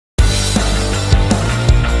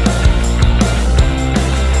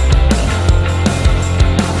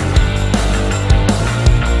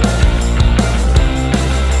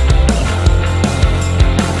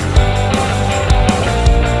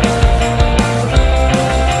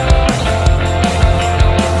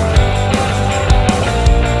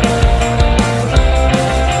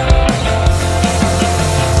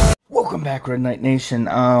back, Red Knight Nation.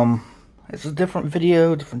 It's a different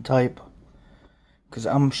video, different type, because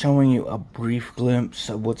I'm showing you a brief glimpse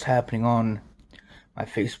of what's happening on my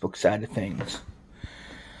Facebook side of things.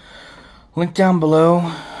 Link down below.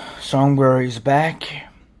 Songbruary is back.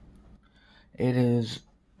 It is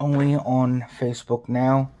only on Facebook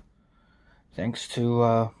now, thanks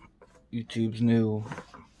to YouTube's new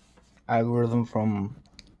algorithm from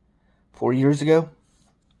 4 years ago.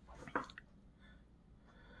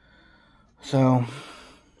 So,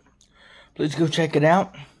 please go check it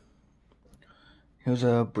out. Here's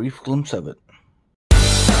a brief glimpse of it.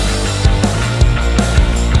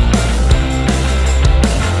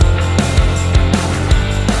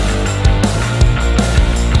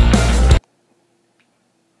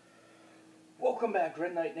 Welcome back,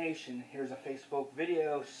 Red Knight Nation. Here's a Facebook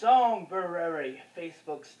video. Songbruary,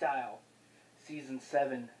 Facebook style. Season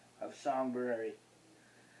 7 of Songbruary.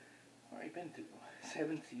 Already been through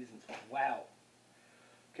 7 seasons. Wow.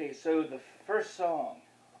 Okay, so the first song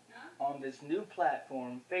on this new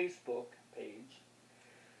platform, Facebook page,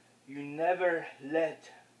 You Never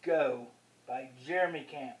Let Go by Jeremy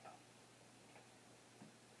Camp.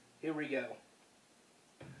 Here we go.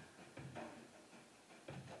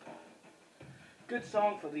 Good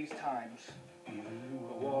song for these times. You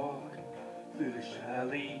walk through the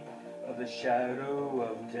valley of the shadow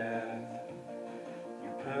of death.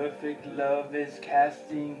 Your perfect love is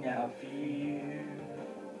casting out fear.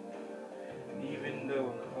 And even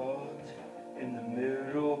though caught in the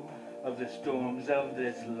middle of the storms of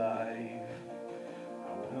this life,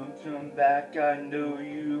 I won't turn back, I know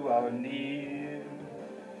you are near.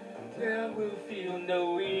 There will feel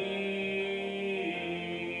no evil,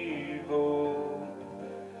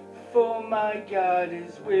 for my God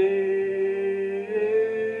is with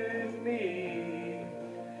me.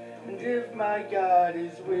 And if my God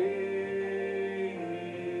is with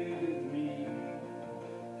me,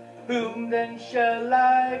 whom then shall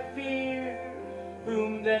I fear?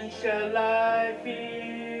 Whom then shall I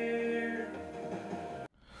fear?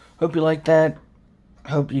 Hope you like that.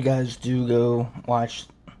 Hope you guys do go watch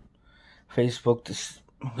Facebook.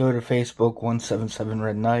 Go to Facebook 177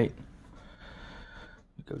 Red Knight.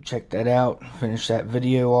 Go check that out. Finish that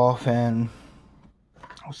video off, and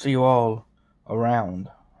I'll see you all around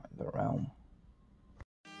the realm.